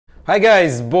Hi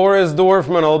guys, Boris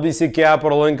Dorfman, LBC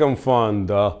Capital Income Fund.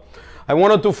 I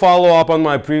wanted to follow up on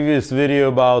my previous video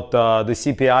about the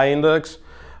CPI index.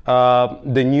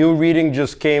 The new reading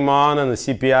just came on and the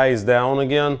CPI is down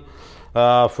again.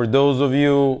 For those of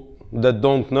you that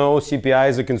don't know, CPI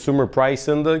is a consumer price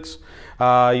index.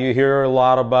 You hear a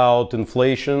lot about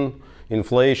inflation.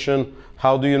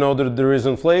 How do you know that there is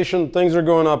inflation? Things are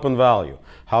going up in value.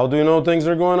 How do you know things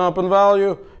are going up in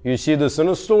value? You see this in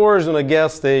the stores and a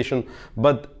gas station,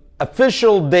 but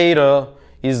official data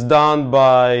is done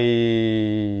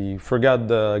by, forgot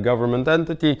the government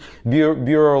entity,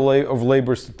 Bureau of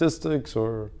Labor Statistics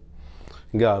or,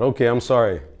 God, okay, I'm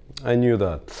sorry, I knew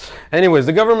that. Anyways,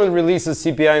 the government releases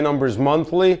CPI numbers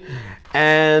monthly,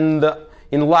 and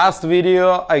in last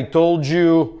video I told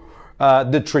you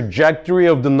the trajectory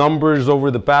of the numbers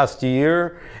over the past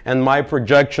year and my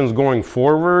projections going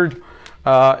forward.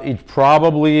 It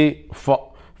probably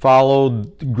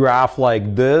followed graph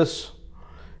like this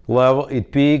level.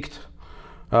 It peaked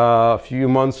a few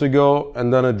months ago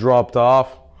and then it dropped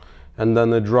off and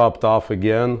then it dropped off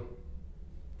again,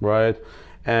 right?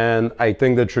 And I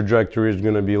think the trajectory is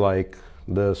going to be like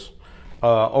this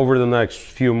over the next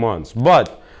few months.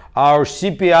 But our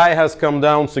CPI has come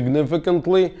down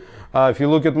significantly. If you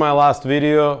look at my last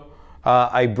video,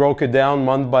 I broke it down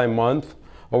month by month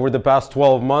over the past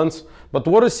 12 months. But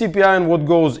what is CPI and what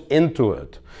goes into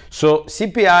it? So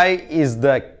CPI is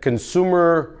the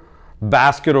consumer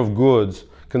basket of goods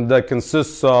that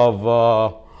consists of,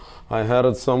 I had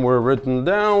it somewhere written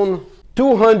down,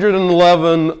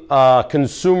 211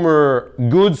 consumer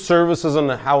goods, services, and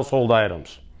household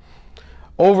items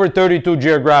over 32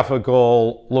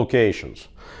 geographical locations.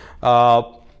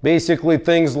 Basically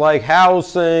things like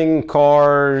housing,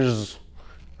 cars,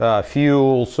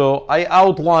 fuel. So I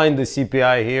outlined the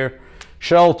CPI here.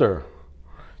 Shelter,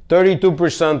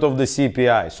 32% of the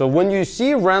CPI. So when you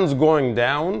see rents going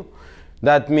down,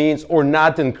 that means, or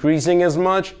not increasing as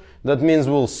much, that means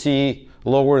we'll see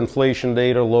lower inflation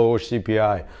data, lower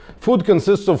CPI. Food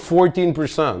consists of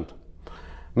 14%.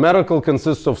 Medical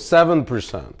consists of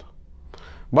 7%.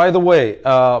 By the way,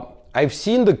 I've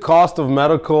seen the cost of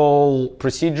medical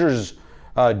procedures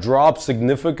drop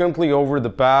significantly over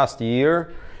the past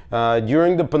year.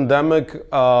 During the pandemic,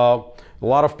 a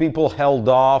lot of people held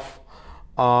off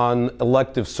on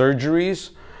elective surgeries,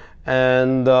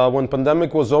 and when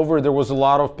pandemic was over, there was a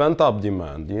lot of pent-up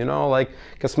demand, you know, like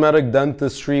cosmetic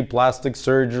dentistry, plastic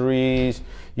surgeries,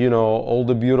 you know, all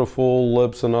the beautiful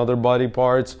lips and other body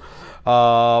parts.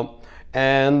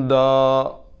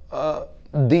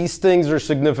 These things are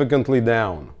significantly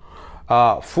down.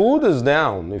 Food is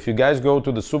down. If you guys go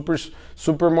to the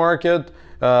supermarket,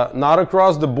 not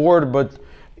across the board, but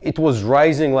it was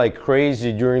rising like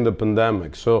crazy during the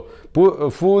pandemic. So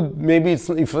food, maybe it's,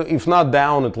 if not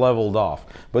down, it leveled off.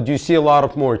 But you see a lot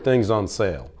of more things on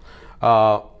sale.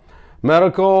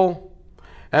 Medical,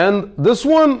 and this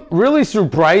one really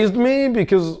surprised me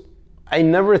because I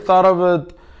never thought of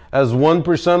it as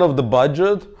 1% of the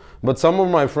budget. But some of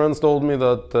my friends told me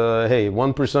that, hey,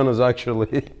 1% is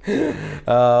actually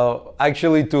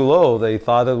actually too low. They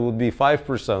thought it would be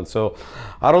 5%. So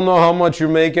I don't know how much you're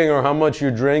making or how much you're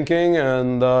drinking.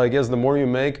 And I guess the more you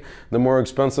make, the more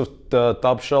expensive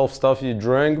top shelf stuff you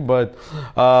drink. But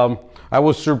I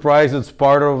was surprised it's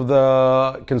part of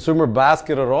the consumer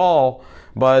basket at all.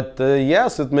 But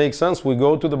yes, it makes sense. We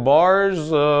go to the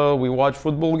bars, we watch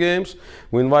football games,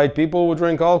 we invite people who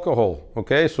drink alcohol.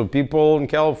 Okay, so people in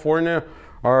California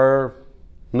are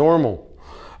normal.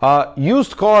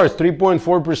 Used cars,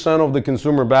 3.4% of the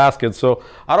consumer basket. So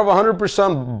out of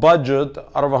 100% budget,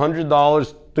 out of $100,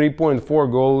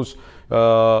 3.4 goes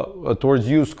towards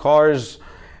used cars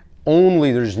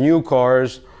only. There's new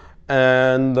cars,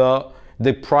 and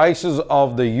the prices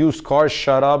of the used cars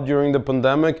shot up during the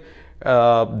pandemic.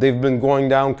 They've been going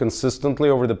down consistently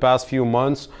over the past few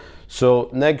months.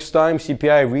 So next time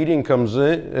CPI reading comes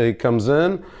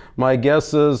in, my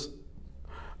guess is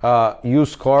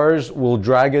used cars will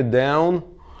drag it down,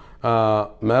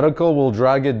 medical will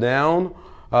drag it down,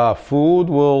 food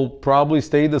will probably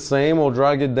stay the same, will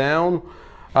drag it down,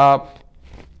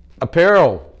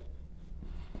 apparel,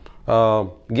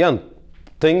 again,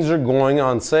 things are going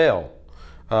on sale.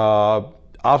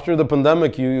 After the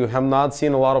pandemic, you have not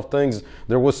seen a lot of things.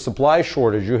 There was supply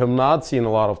shortage. You have not seen a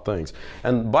lot of things.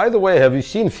 And by the way, have you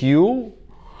seen fuel?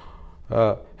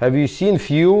 Have you seen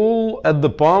fuel at the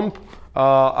pump?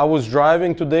 I was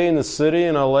driving today in the city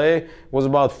in LA. It was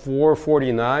about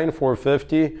 $4.49,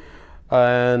 $4.50.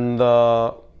 And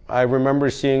I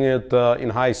remember seeing it in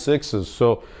high sixes.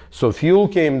 So fuel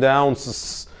came down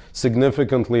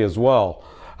significantly as well.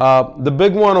 The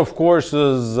big one, of course,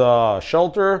 is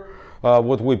shelter,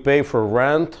 what we pay for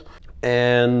rent.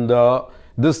 And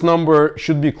this number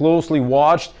should be closely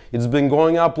watched. It's been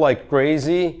going up like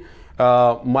crazy.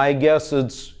 My guess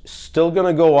it's still going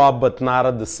to go up, but not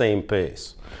at the same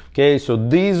pace. Okay, so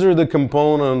these are the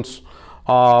components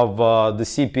of the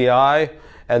CPI,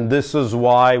 and this is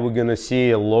why we're going to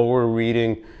see a lower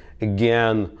reading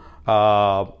again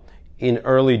in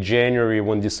early January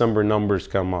when December numbers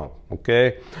come up.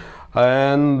 Okay,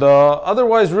 and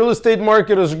otherwise, real estate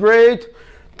market is great.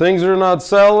 Things are not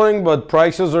selling, but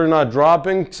prices are not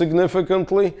dropping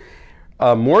significantly.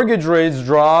 Mortgage rates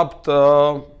dropped.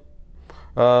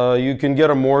 You can get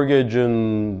a mortgage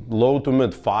in low to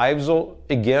mid fives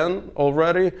again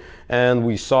already, and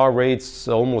we saw rates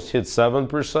almost hit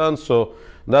 7%, so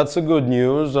that's a good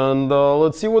news. And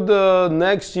let's see what the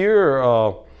next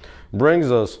year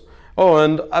brings us. Oh,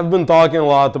 and I've been talking a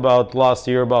lot about last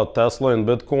year about Tesla and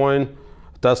Bitcoin,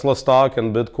 Tesla stock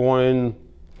and Bitcoin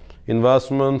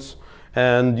investments,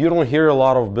 and you don't hear a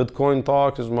lot of Bitcoin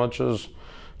talk as much as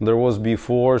there was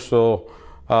before, so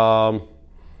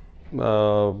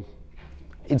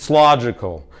it's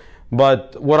logical.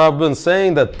 But what I've been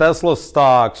saying, that Tesla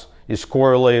stocks is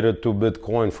correlated to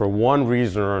Bitcoin for one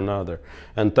reason or another,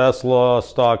 and Tesla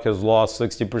stock has lost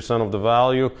 60% of the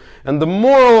value. And the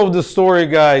moral of the story,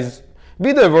 guys,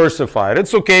 be diversified.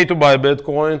 It's okay to buy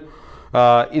Bitcoin,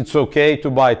 it's okay to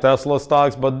buy Tesla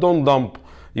stocks, but don't dump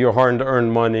your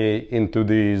hard-earned money into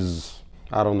these,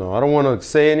 I don't know, I don't want to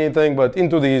say anything, but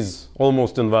into these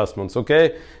almost investments.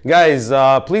 Okay, guys,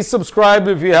 please subscribe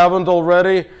if you haven't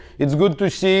already. It's good to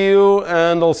see you,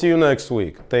 and I'll see you next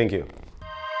week. Thank you.